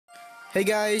Hey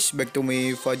guys, back to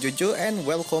me Fajuju and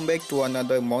welcome back to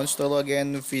another Monster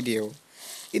Again video.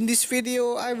 In this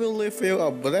video, I will review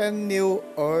a brand new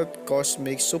Earth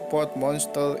Cosmic Support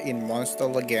Monster in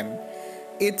Monster Again.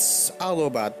 It's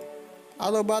Arobat.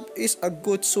 Arobat is a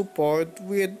good support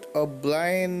with a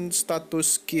blind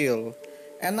status skill,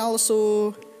 and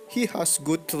also he has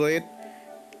good trait.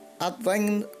 At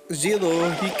rank 0,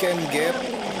 he can get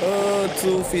a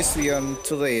True Vision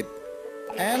trait.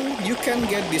 And you can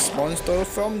get this monster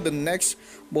from the next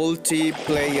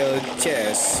multiplayer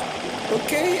chest.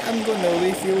 Okay, I'm gonna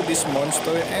review this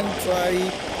monster and try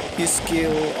his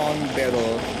skill on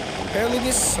battle. Hey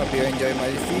ladies, hope you enjoy my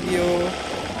video.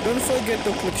 Don't forget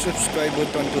to click subscribe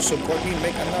button to support me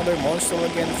make another Monster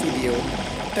Again video.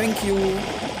 Thank you.